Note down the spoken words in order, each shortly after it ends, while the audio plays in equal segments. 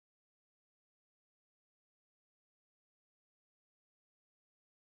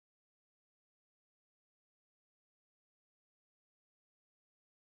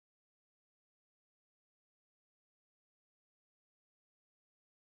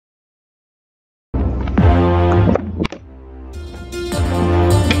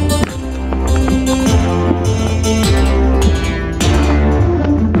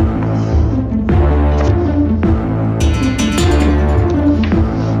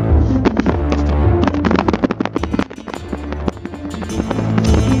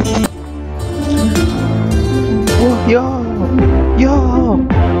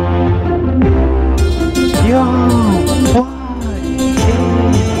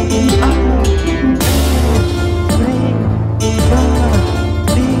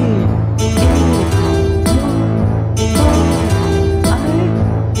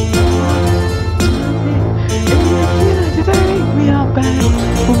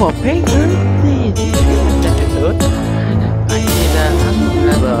a painter? Please, you can let it do. I need a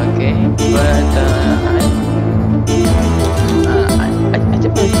level, okay? But I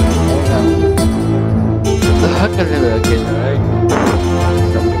just the hacker level again, alright?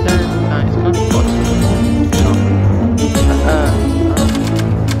 Sometimes it's not possible.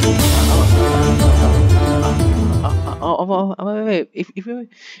 Wait. If you want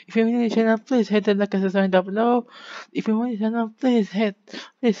to channel, please hit the like and subscribe down below. If you want to channel, please hit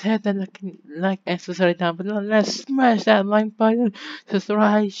the like and subscribe down below. Let's smash that like button,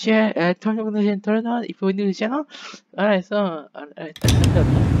 subscribe, share, and turn on notification turn on if you're new to the channel. Alright, so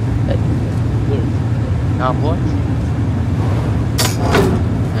now what?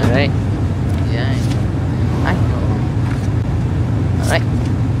 Alright, yeah, I know. Alright,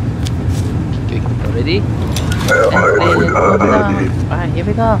 ready? Alright, here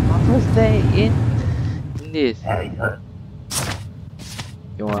we go. My first day in this.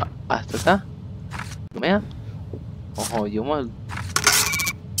 You want Azteca? Man? Oh, you want?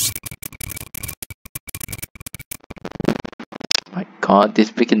 My God,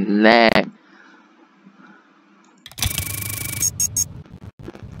 this freaking lag.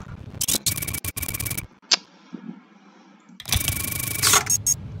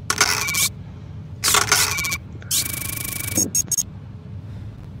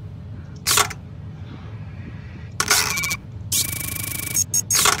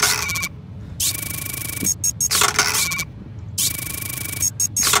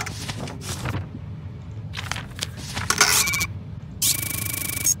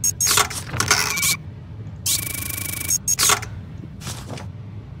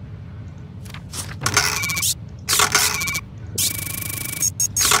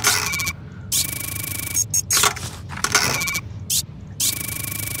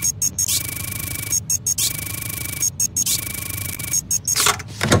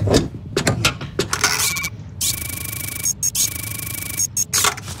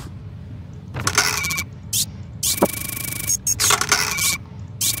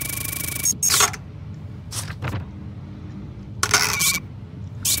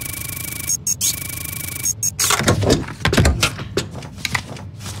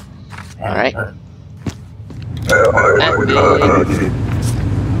 Alright.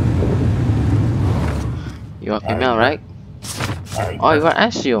 You are female, right? Oh, you are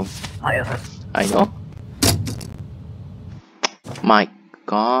assume. I know. My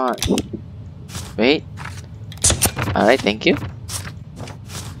God. Wait. Alright, thank you.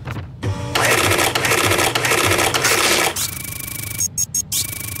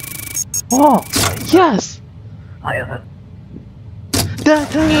 Oh, yes!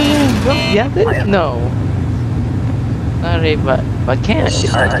 Yeah, no. Sorry, but can't.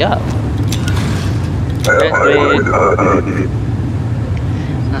 It's my job.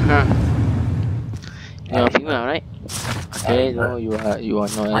 You're female, right? Okay, no, you are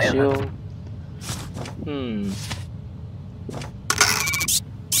no issue.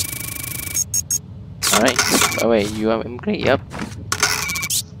 Alright. Oh wait, you are immigrant. Yep.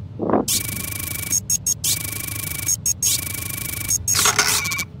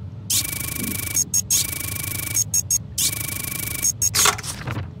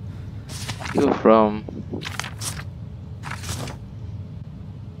 You from?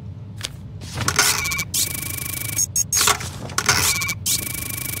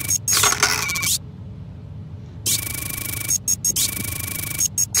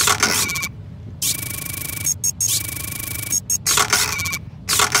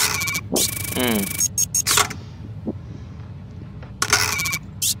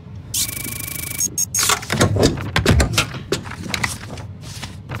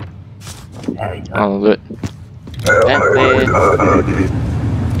 Oh, good.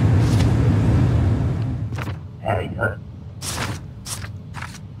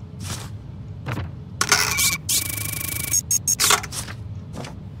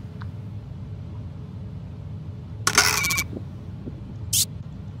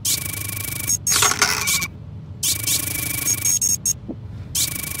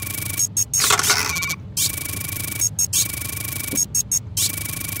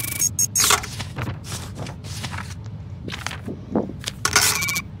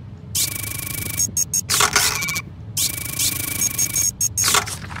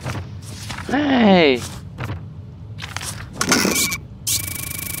 Hey!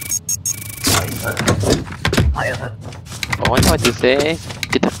 Oh, I know what to say.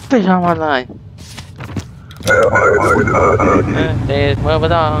 Get the fish on my line. There's move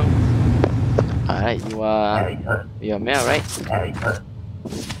along. Alright, you are male, right?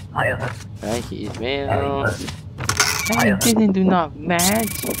 Right, he is male. Hey, didn't do not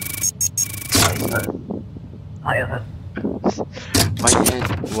match. My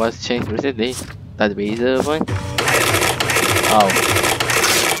hand was changed recently. That be the one. Oh.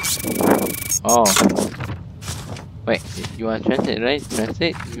 Oh. Wait, you want to translate, right?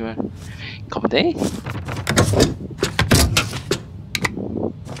 Translate? You want couple days?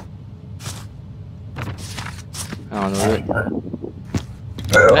 I don't know it.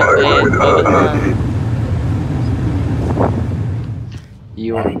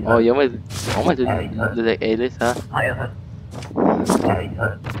 You giống mà tôi đặt Alice hả?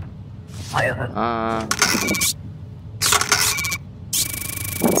 À.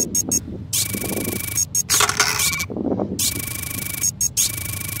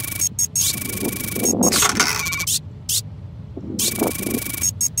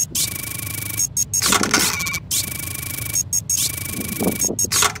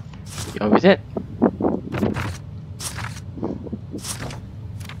 What was it?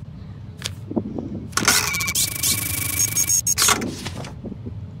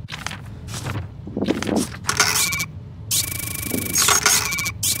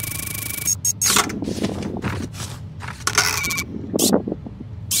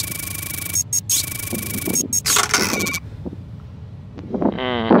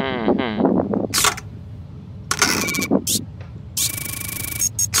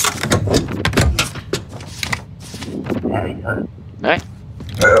 Right?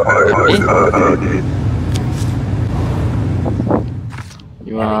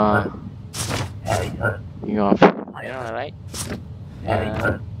 You are right?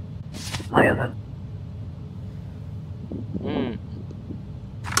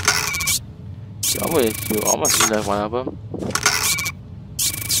 You almost left one of them.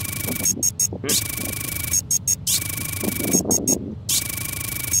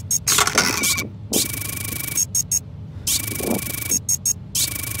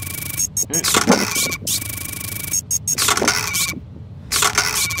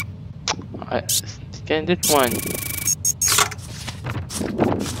 I scanned this one.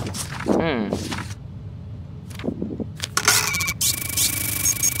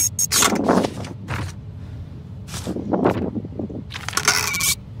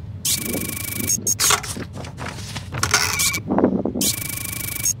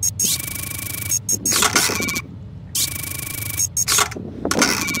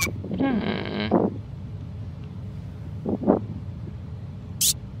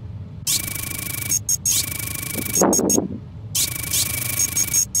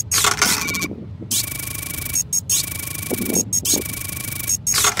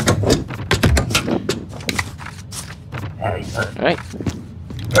 Right.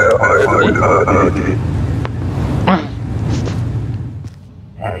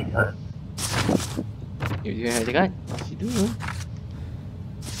 You have the gun? You do.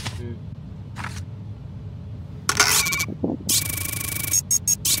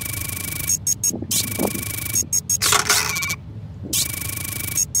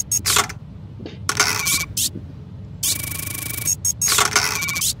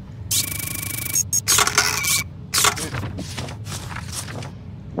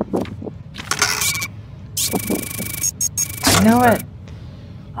 I know it.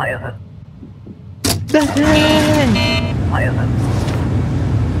 That's it.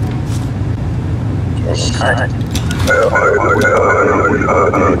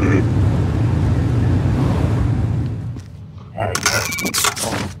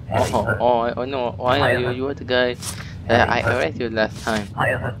 Oh no! Why are you? You were the guy that I arrested you last time.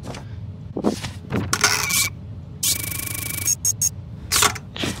 I don't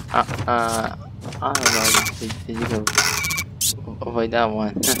know. Did you go avoid that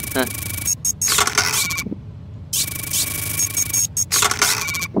one?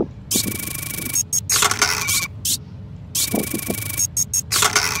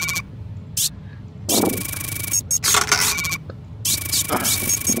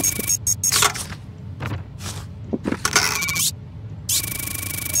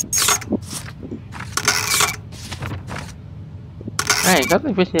 Hey,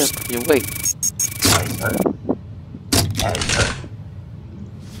 something fish here. You wait.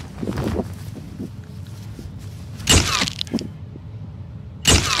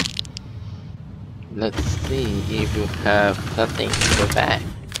 Let's see if you have something to go back.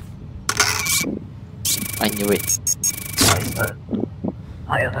 I knew it.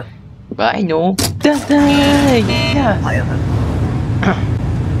 But I know. That's it! Yes!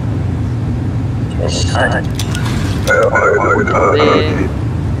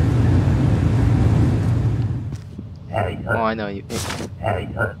 Oh, I know you.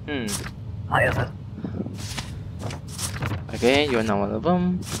 Okay, you're not one of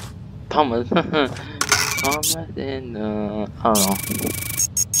them. Thomas. Thomas and I don't know.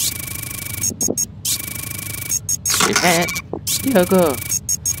 Repent. Diego.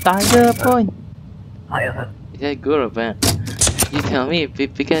 Tiger point. Is that good or bad? You tell me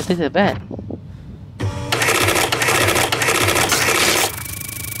because this is bad.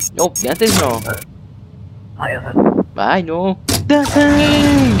 Nope, the answer is no. But I know. The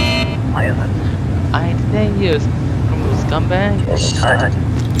thing! I detain you, criminal scumbag.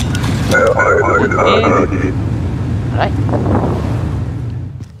 Right?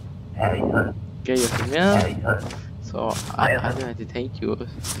 Okay, you're female. So I don't have to take you.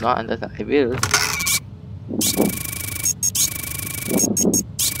 Not unless I will.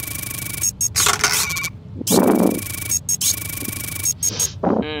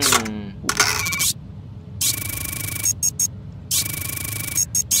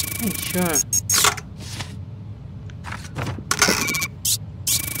 Hey, sure.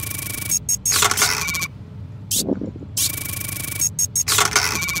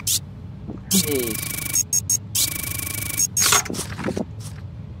 Please.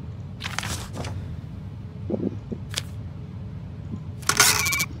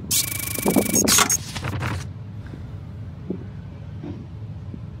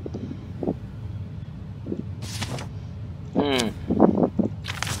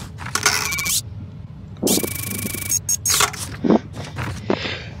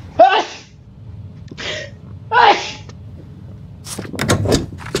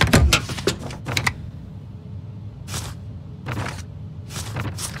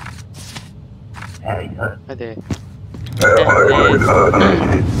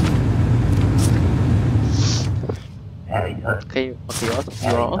 Okay,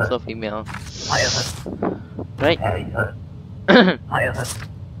 you're also female. Right?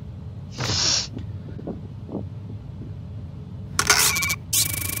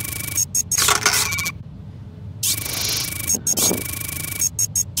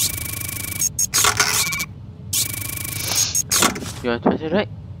 You're 20, right?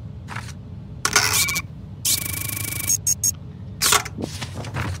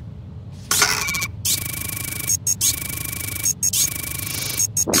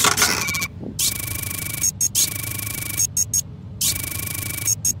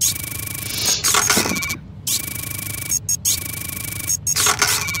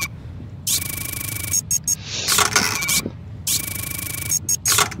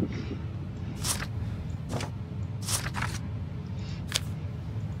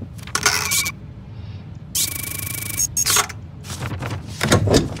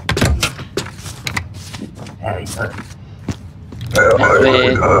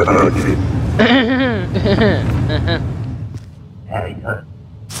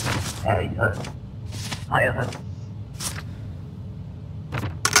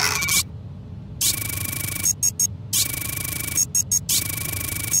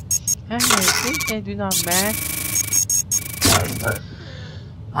 They do not match.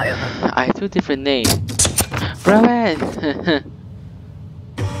 I have two different names. Brian!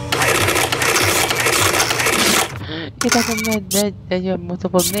 It doesn't matter that you have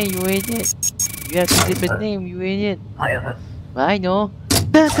multiple names, you idiot. You have two different names, you idiot. I know.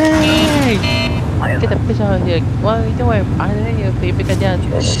 The thing! Get the fish out of here. What are you doing? I don't know if you pick it down.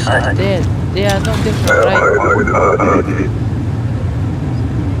 They are no different, right?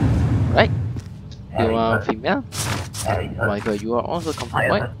 Right? You are female? Oh my god, you are also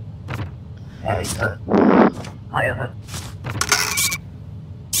complete.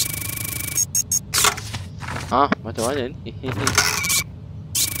 Macam mana ni?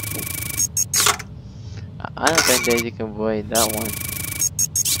 I don't think that you can avoid that one.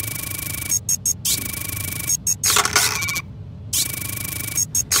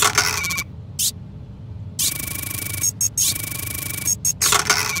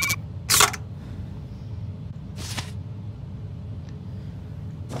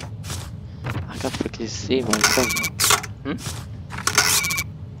 I can freaking see myself.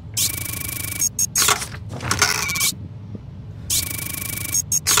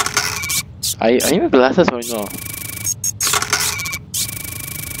 Are you wearing glasses or no?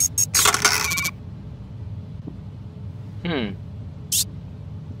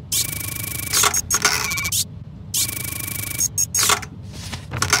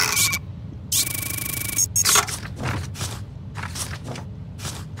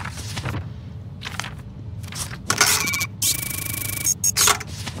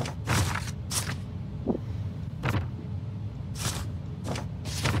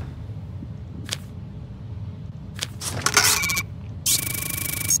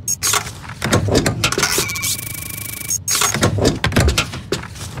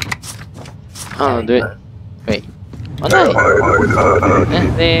 Oh, do it. Wait. Oh, no.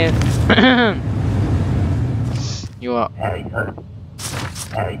 There. You are.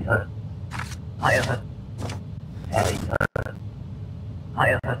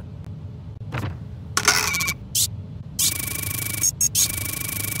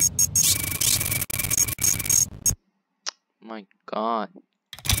 My God.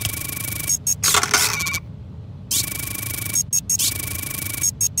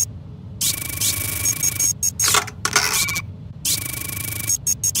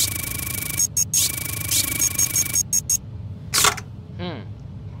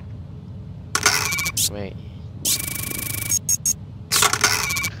 Wait.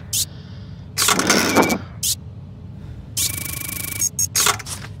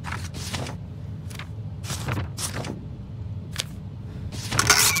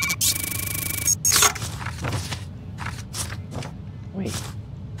 Wait.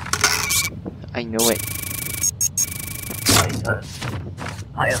 I know it.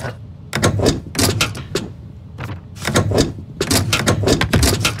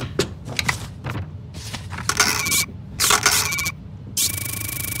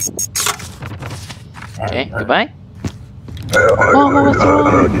 Okay, goodbye. Oh, what's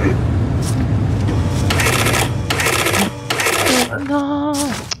wrong? No!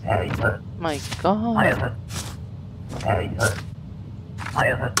 My God. My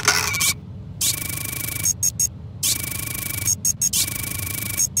God.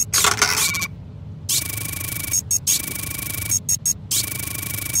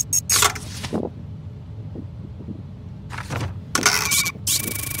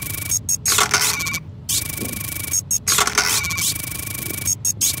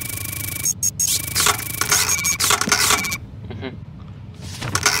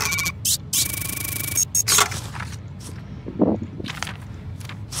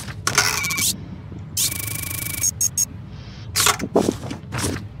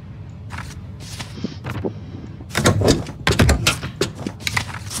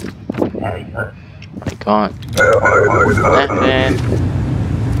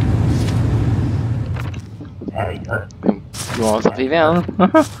 You want something else?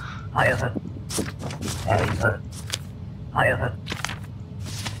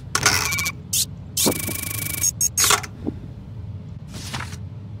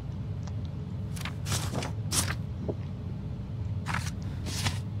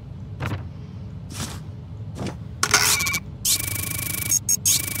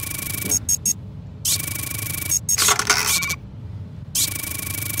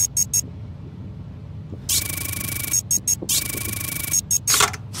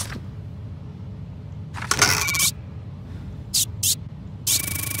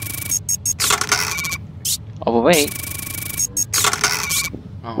 Oh, wait.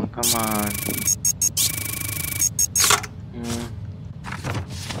 Oh, come on.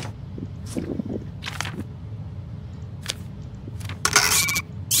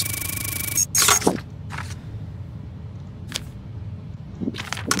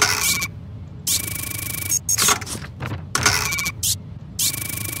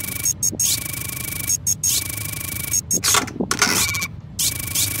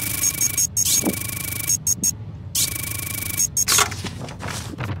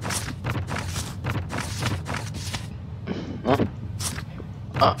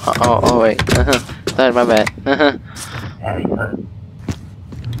 Oh, wait. Sorry, my bad.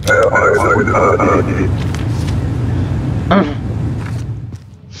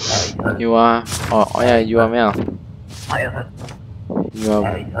 You are. Oh, yeah, you are Mel.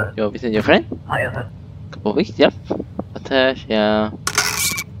 You're visiting your friend? Couple weeks, yep. Attach, yeah.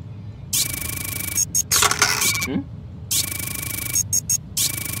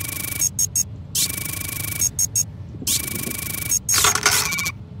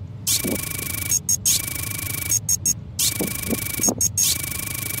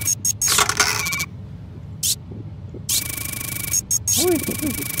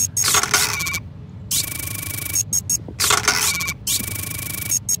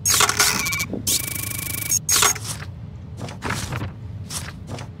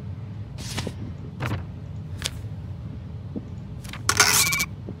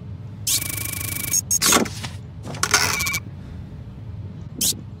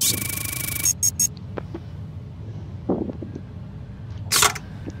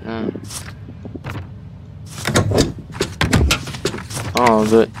 Oh,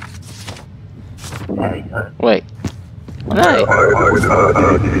 good. Wait. Nice.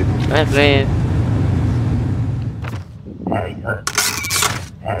 Let's play.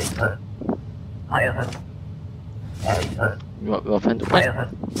 You want your friend to play?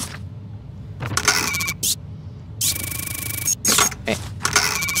 Hey.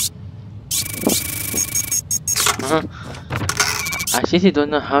 Huh? I seriously don't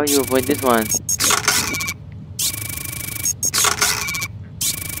know how you avoid this one.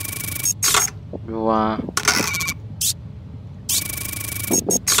 Wow.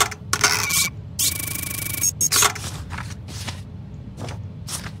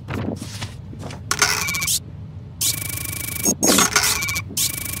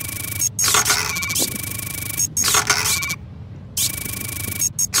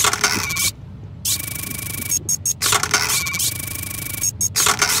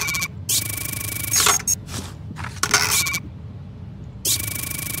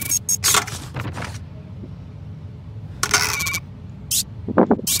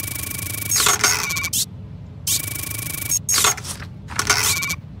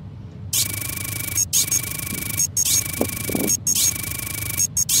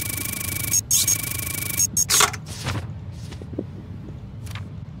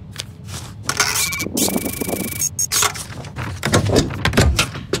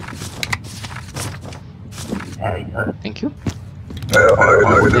 Thank you.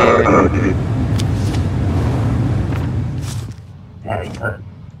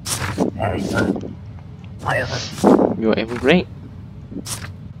 You're even great.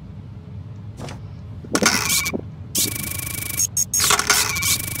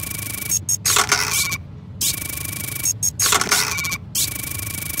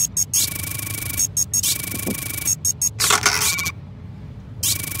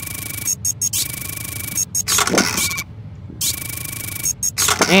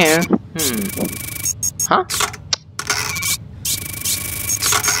 Air? Huh?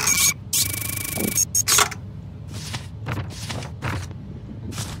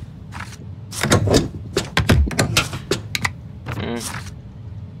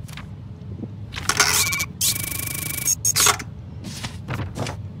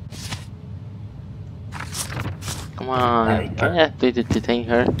 Come on, can I please detain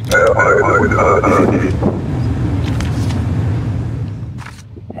her?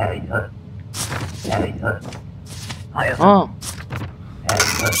 Oh.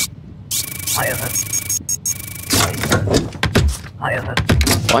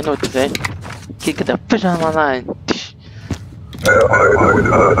 Oh, I know what to say. Get the fish on my line.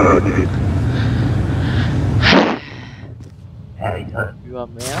 You are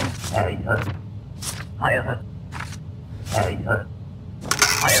male?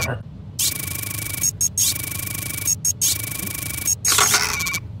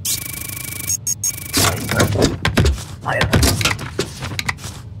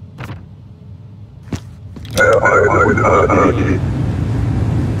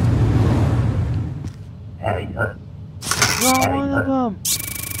 One of them.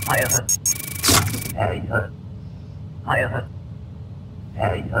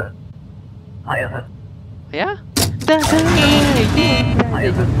 Yeah? Get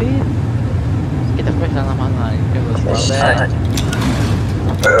the fish on my line. It was so bad.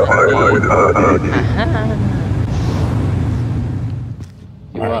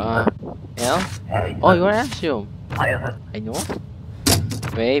 You are L? Oh, you are Axiom. I know.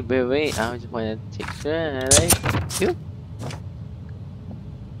 Wait. I just want to take sure. Like you.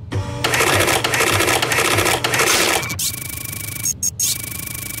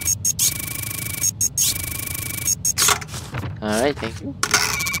 Alright, thank you.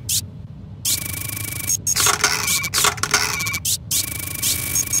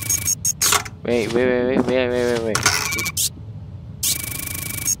 Wait.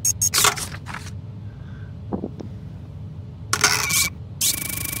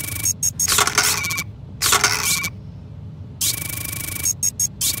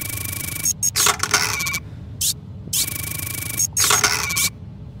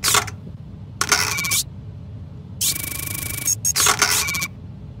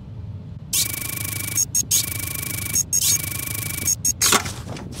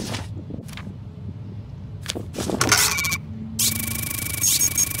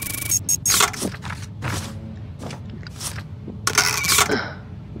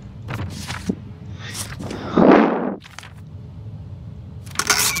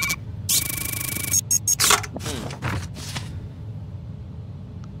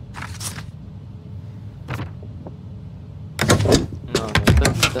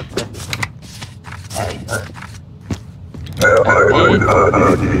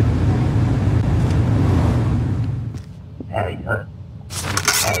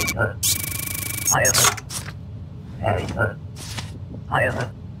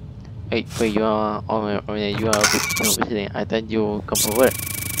 Wait, you are you are visiting. I thought you come over.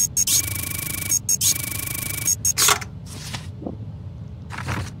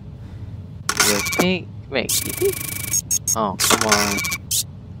 think. Wait, you think? Oh, come on.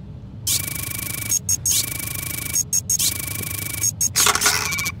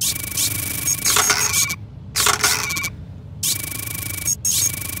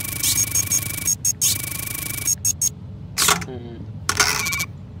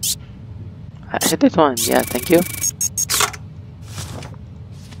 I hit this one. Yeah, thank you.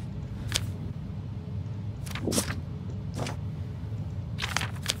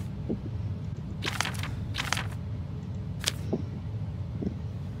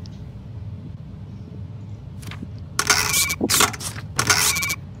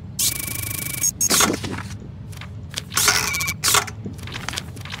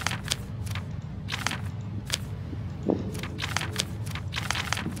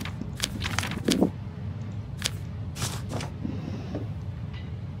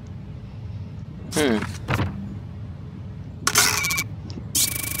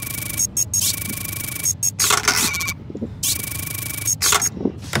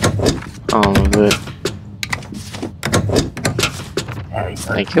 Oh, good.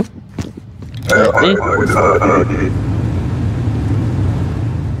 Thank you.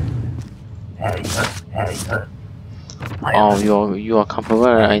 Oh, you are comfortable,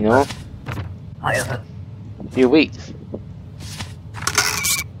 I know. You wait.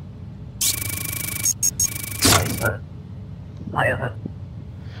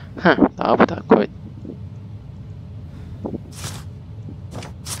 Huh, tak apa takut.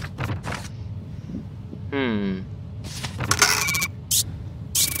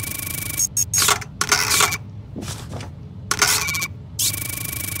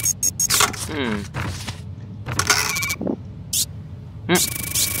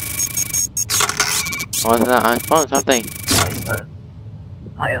 What's that? I found something.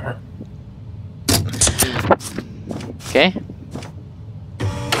 Okay.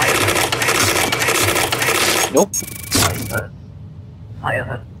 Nope.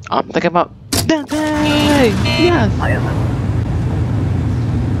 I'm talking about Dante! Yes!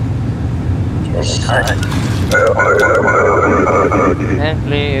 And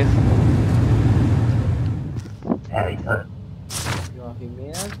please. You are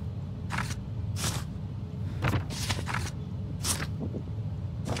female?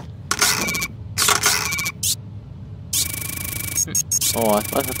 Oh, I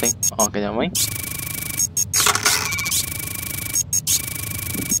found something. Okay, never mind.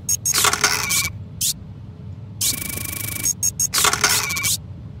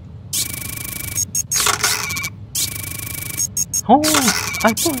 Oh,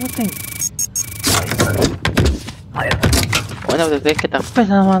 I found something. One of the things get the best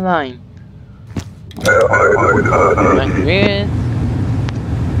on my line. Like this.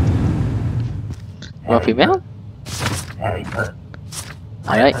 You are female?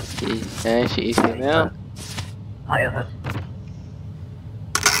 Alright, she is female.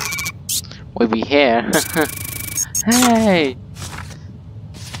 Wavy hair. Hey!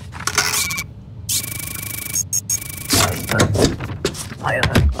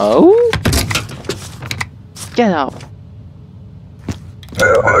 Oh? Get out!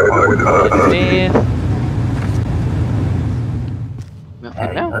 Please.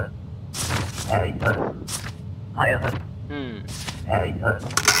 Nothing now?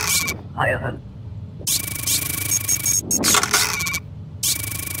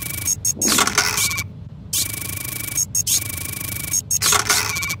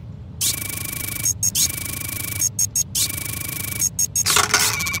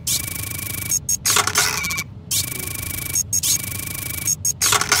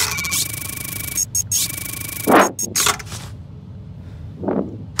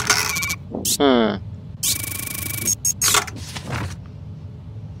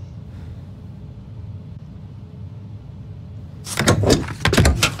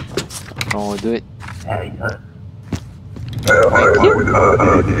 Oh, do it. Thank you.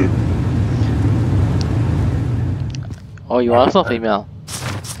 Oh, you are also female.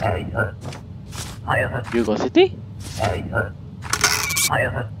 You go city?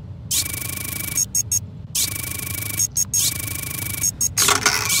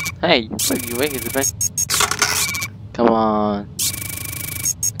 Hey, where is the friend? Come on.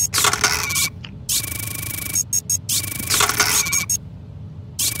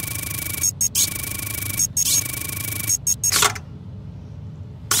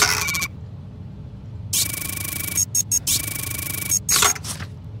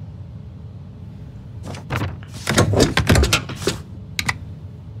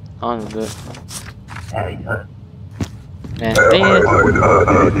 Oh, good. Man,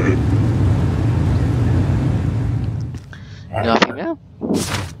 you're female?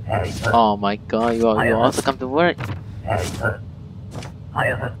 Oh my god, you also come to work.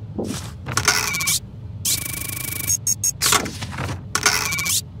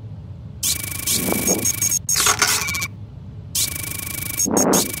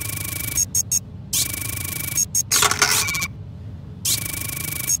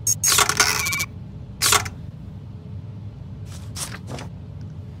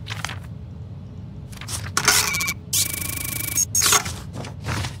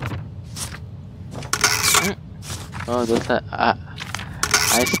 Oh, looks like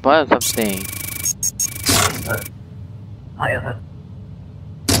I spoiled something.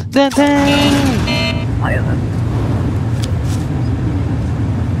 DETAIN!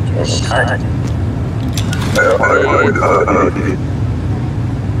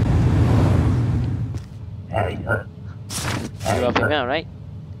 You're a female, right?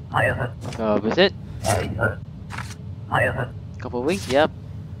 Go visit? Couple weeks, yep.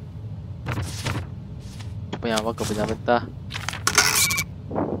 Apa kau bentah-bentah?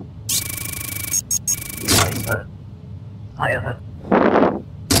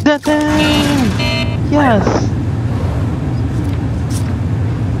 DETAIN! Yes!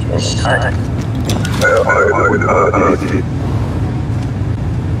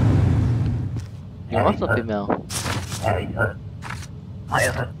 You're also female.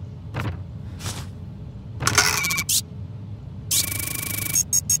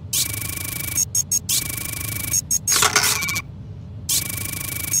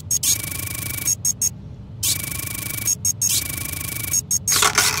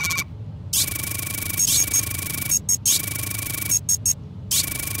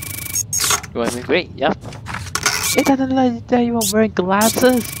 You want me great? Yep. It doesn't like that you are wearing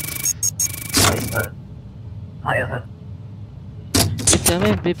glasses. You tell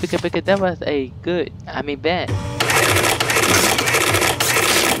me because that was a good, bad.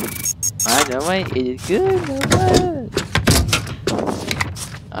 I know, right? It is good, no bad.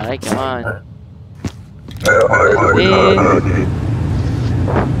 Alright, come on.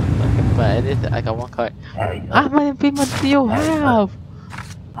 But I got one card. How many people do you have?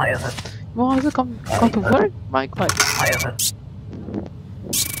 You also come to work? My god.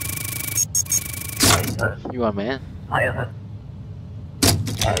 You are man. What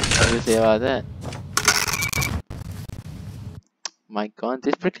do you say about that? My god,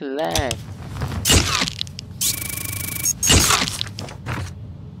 this freaking lag.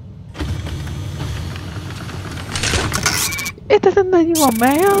 It doesn't know you are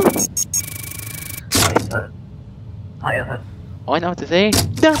male. Oh, I know what to say.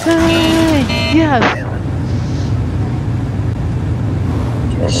 DETAIN! Yes!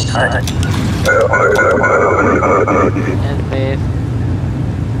 And this.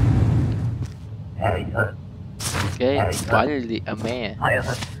 Okay, finally a man.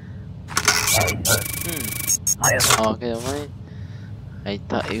 Okay, wait. I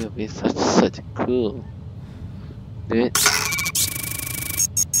thought it would be such cool. Dude.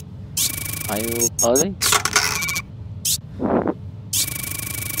 Are you calling?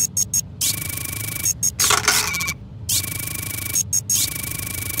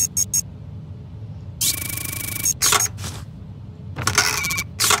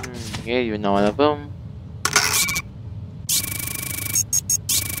 Okay, you know one of them.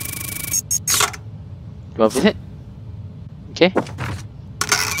 You want visit? Okay.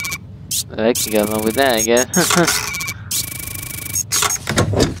 I can get along with that, I guess.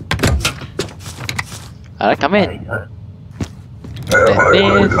 Alright, come in. Like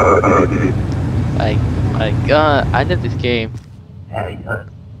this. My god, I love this game.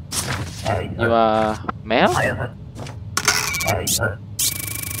 You are male?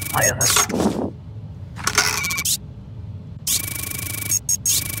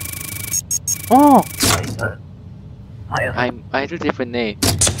 Oh! I do different name.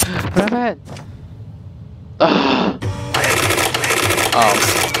 Rabbit! Oh,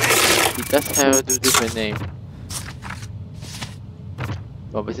 he does have a different name.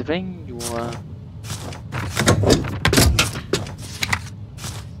 What was the thing? You want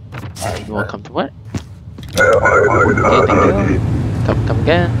to come to what? Okay, thank you. Come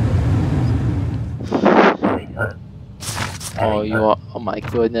again. Oh, you are. Oh my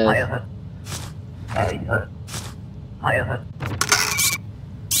goodness.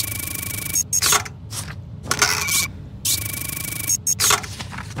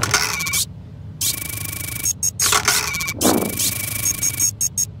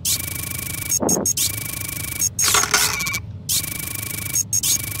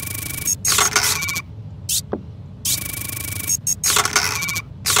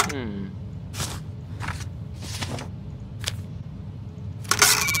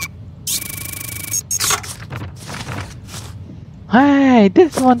 Hey,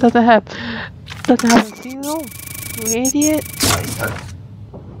 this one doesn't have a zero. You idiot.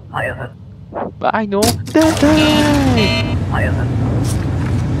 But I know. Detain!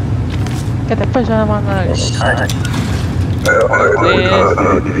 Get the fish out of my life. Please.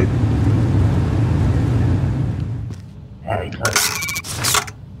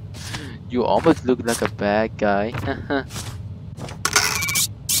 You almost look like a bad guy.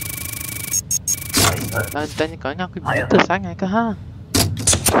 Tên cởi nhau cái từ sáng ngày cơ ha.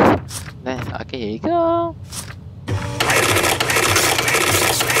 Nè, ở cái gì cơ?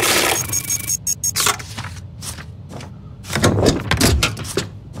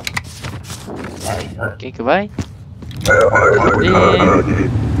 Okay, goodbye.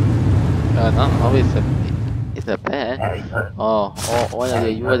 No, obviously it's a pet. Oh, one of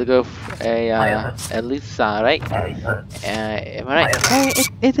you want to go at Lisa, right? Am I right? Hey,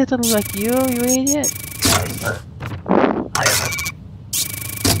 it doesn't look like you idiot.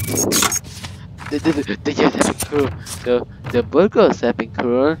 The jet having crew. The burgers having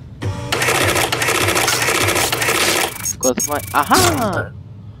crew. Because my aha.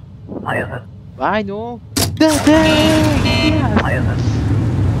 I know. Yeah.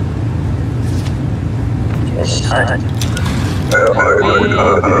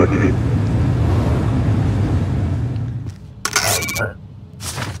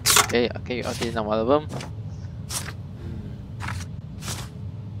 Okay, now one of them.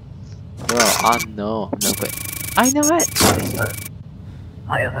 Bro, oh no, wait. I know it!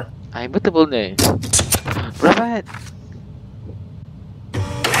 I'm multiple name. Rabbit!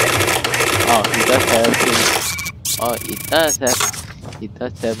 Oh, he does have things. Oh, he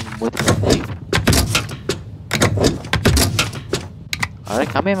does have multiple name. Alright,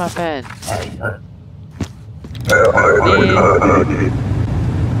 come here, my friend.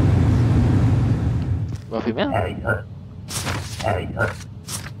 What female?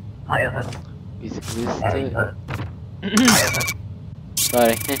 Is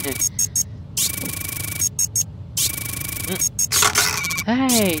sorry.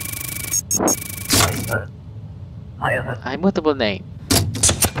 Hey! I'm multiple name.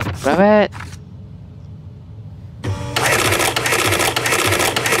 Rabbit!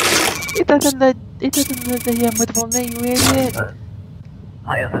 It doesn't let you have multiple name, you idiot!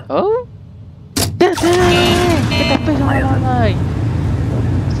 Oh? Get that fish on my line!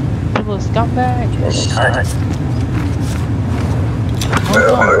 Little scumbag! You're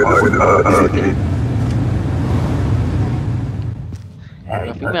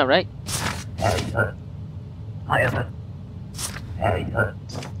a female, right?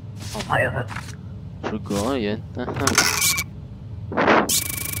 Brazilian.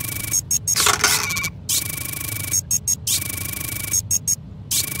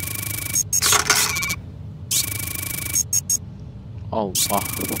 Oh wow.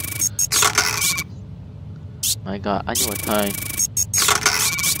 My god, I know what time.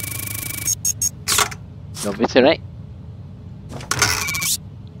 No bitch, right?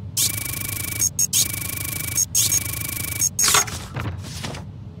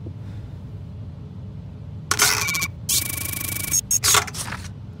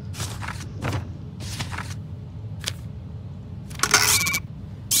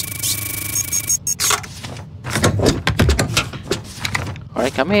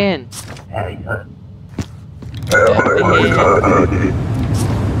 Alright, come in.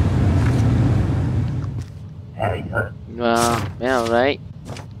 Well, right.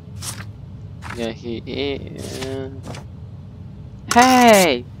 Yeah, he is.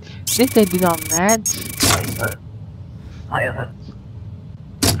 Hey! This they do not match.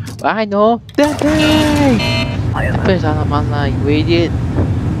 I know. That day! Fish out of my line, you idiot.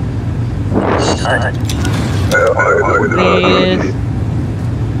 Please.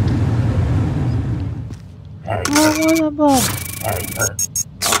 One of them.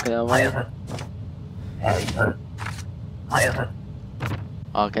 Okay,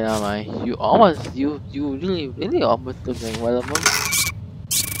 okay, never mind. You really almost look like one of them.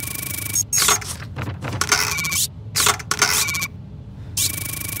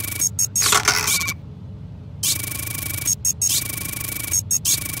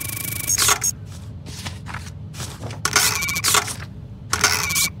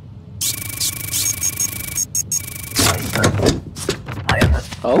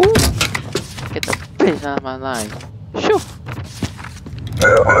 Oh? Get the fish out of my line. Shoo!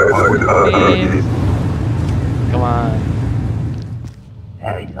 Please. Come on.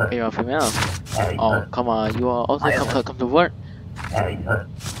 Okay, you're a female. Oh, come on. You are also come to work.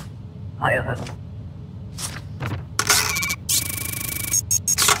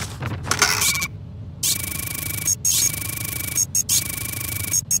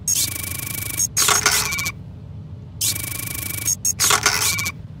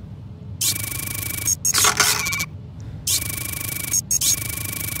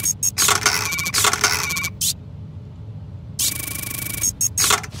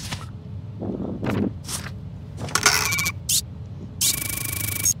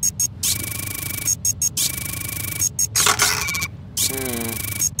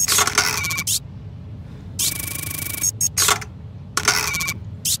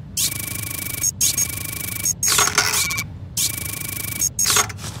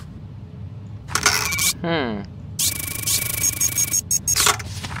 Alright.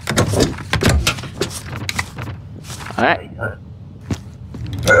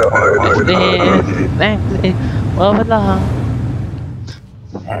 Next please. What lang?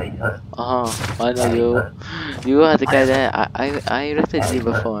 Oh, I know you. You are the guy that I arrested you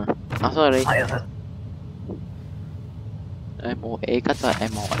before. I'm sorry. MOA ka to,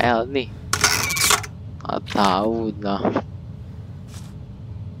 MOL ni. Tahu na.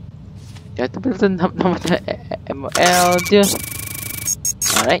 Ya tu betul nama MOL je.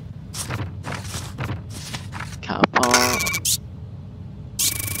 Alright. Kapal.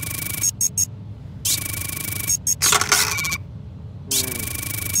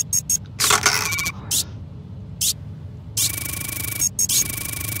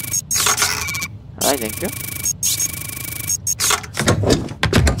 Alright, thank you.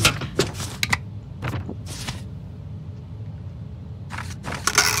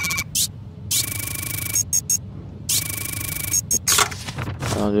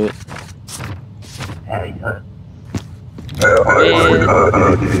 I'll do it.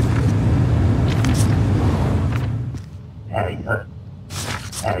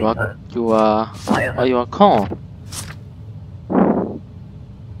 You are. Oh, you are calm.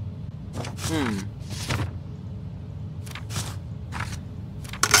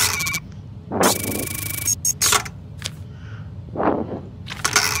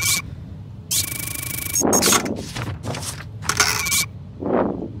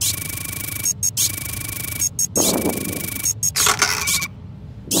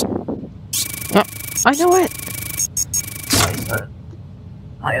 I know it.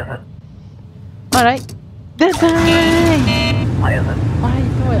 Alright. Detain! Why are you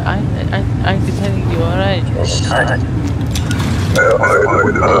doing? I'm detaining you, alright? Yes.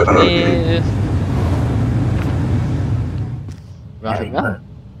 Nothing else.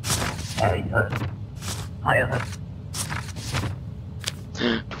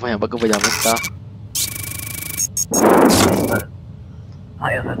 Cuma yang bagus banyak mentah.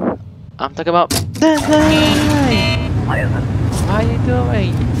 I'm talking about detain! What are you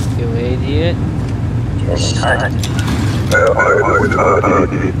doing? You idiot.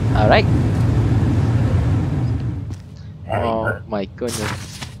 Alright. Oh my goodness.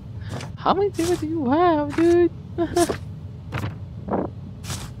 How many people do you have, dude?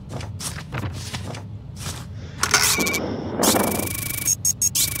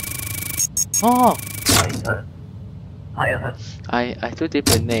 Oh! I two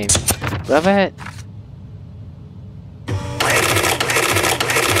different names. Rabbit!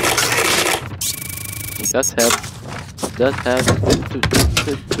 Does have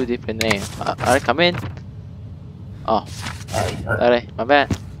two different names. Alright, come in. Oh. Alright, my bad.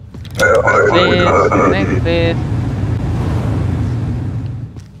 Next please.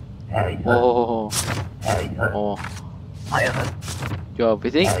 Oh. Oh. You're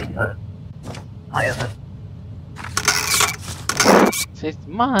busy? 6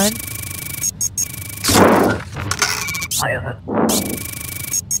 months?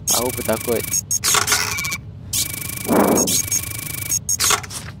 Aku takut.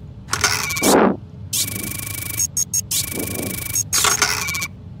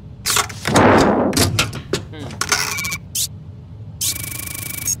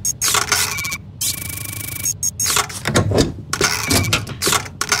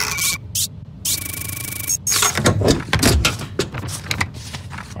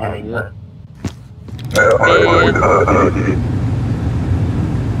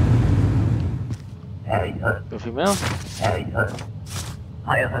 The female?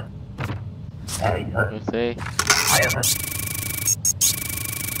 Let's see.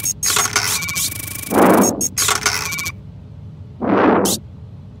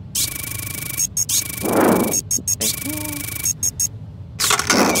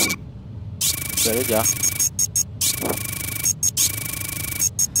 Dari aja.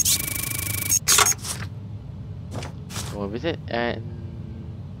 We'll visit and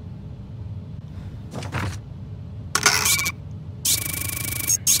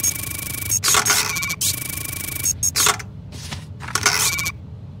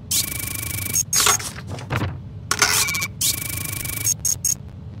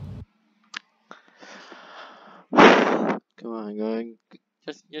come on, going.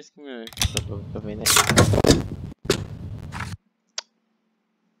 Just give me a minute.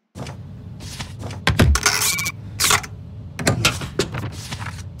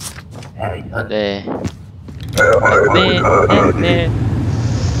 There.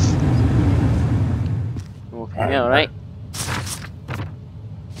 Walking out, right?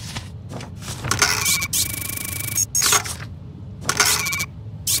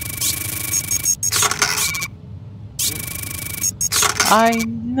 I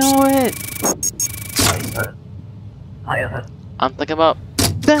know it. I'm talking about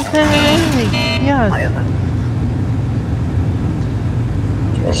the thing. Yes.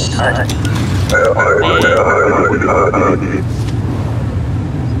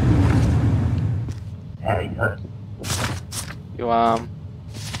 You am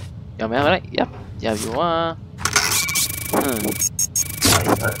I right? Yep. Yeah, you are.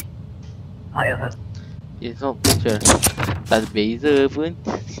 It's no picture. That's Baser pun.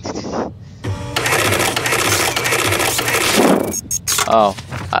 Oh,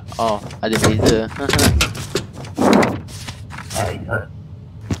 ada Baser.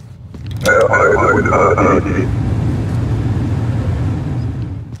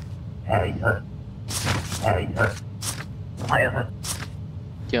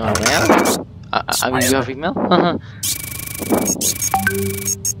 You're a male? I mean, you're a female?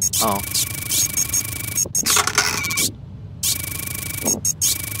 Oh.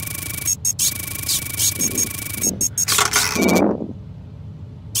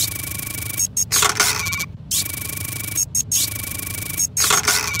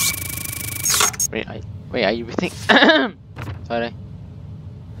 Wait, are you breathing? Sorry.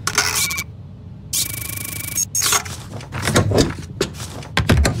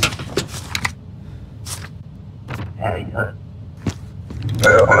 I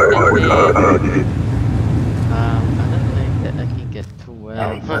don't think that I can get too well.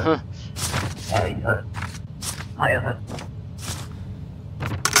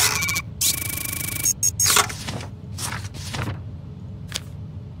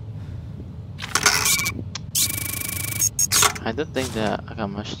 I don't think that I got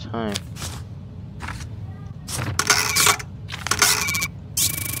much time.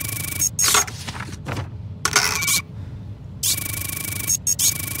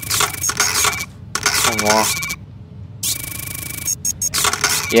 Come on.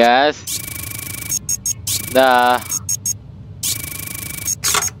 Yes.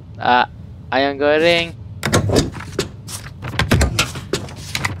 Ayam goreng.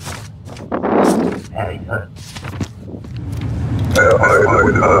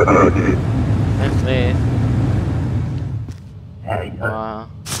 Please.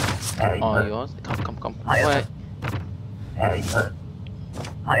 Oh, yours? Come. Wait.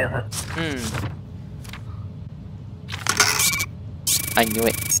 I knew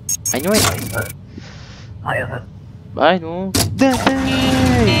it. Bye, no. The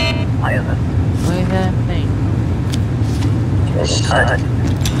thing! Why that thing?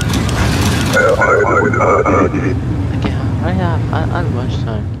 Okay, I have much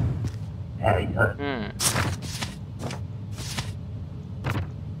time.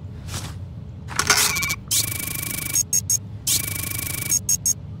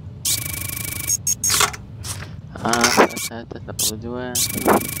 That's apa kedua?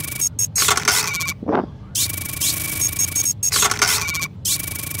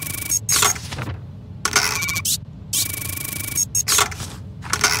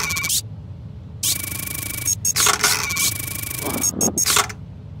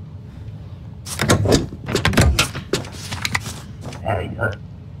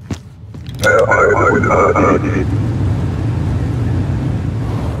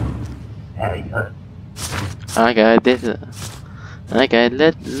 Okay, okay,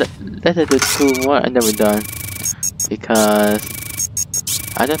 let's do 2 more and then we're done, because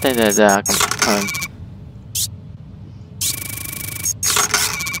I don't think that I can time.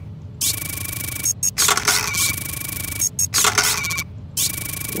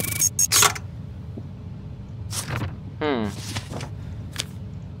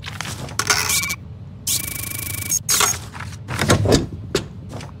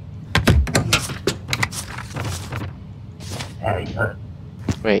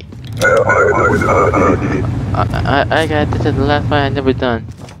 Wait. I got this is the last one I never done.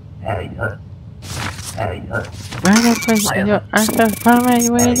 Why that place in your answer comment,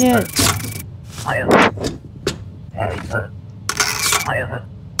 you idiot?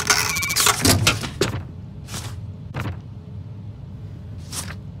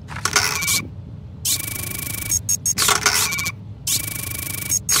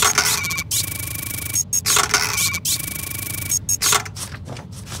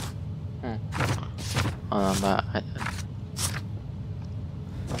 But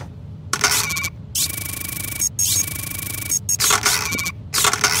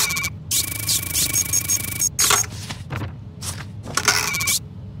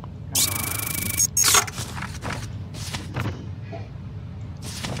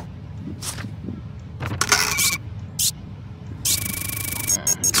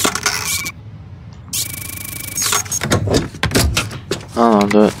I'll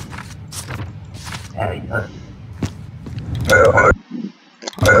do it.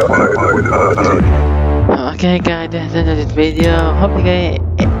 Okay guys, that's the end of this video. Hope you guys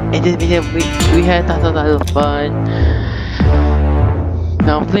in this video we had a lot of fun.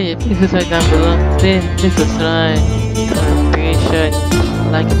 Now please subscribe down below. Please subscribe, notification,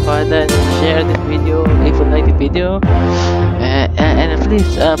 like the button, share this video if you like the video, and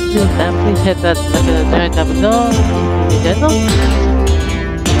please hit that like down below the channel.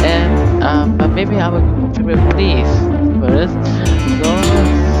 And but maybe I will contribute please first.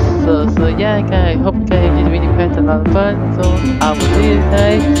 So yeah guys, hope you guys this video had a lot of fun. So I will see you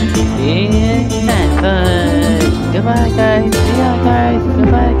guys in next time. Goodbye guys, see ya guys,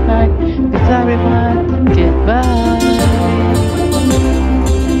 goodbye guys, peace everyone, goodbye.